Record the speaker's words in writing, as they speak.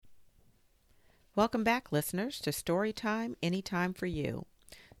Welcome back, listeners, to Storytime Anytime for You.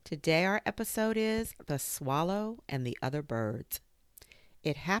 Today, our episode is The Swallow and the Other Birds.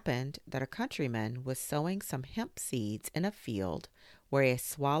 It happened that a countryman was sowing some hemp seeds in a field where a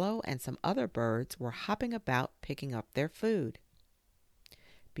swallow and some other birds were hopping about picking up their food.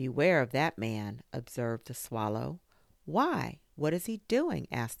 "Beware of that man," observed the swallow. "Why? What is he doing?"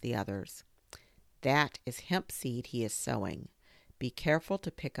 asked the others. "That is hemp seed he is sowing. Be careful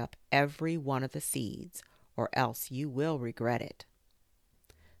to pick up every one of the seeds, or else you will regret it."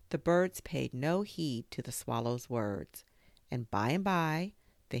 The birds paid no heed to the swallow's words, and by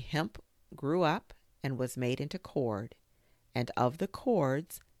the hemp grew up and was made into cord, and of the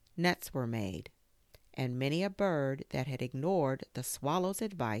cords nets were made, and many a bird that had ignored the swallow's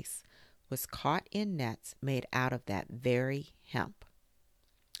advice was caught in nets made out of that very hemp.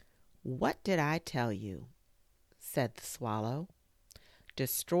 "What did I tell you?" said the swallow.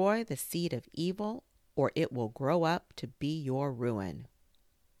 "Destroy the seed of evil, or it will grow up to be your ruin."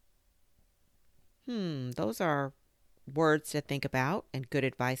 Those are words to think about and good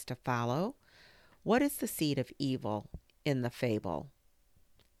advice to follow. What is the seed of evil in the fable?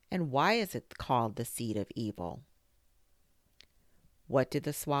 And why is it called the seed of evil? What did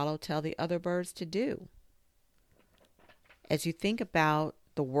the swallow tell the other birds to do? As you think about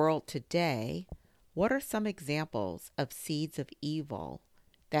the world today, what are some examples of seeds of evil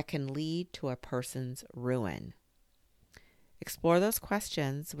that can lead to a person's ruin? Explore those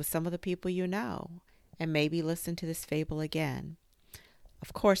questions with some of the people you know, and maybe listen to this fable again.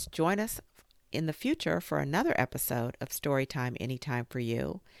 Of course, join us in the future for another episode of Storytime Anytime for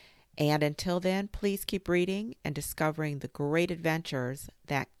You. And until then, please keep reading and discovering the great adventures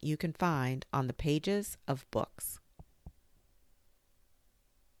that you can find on the pages of books.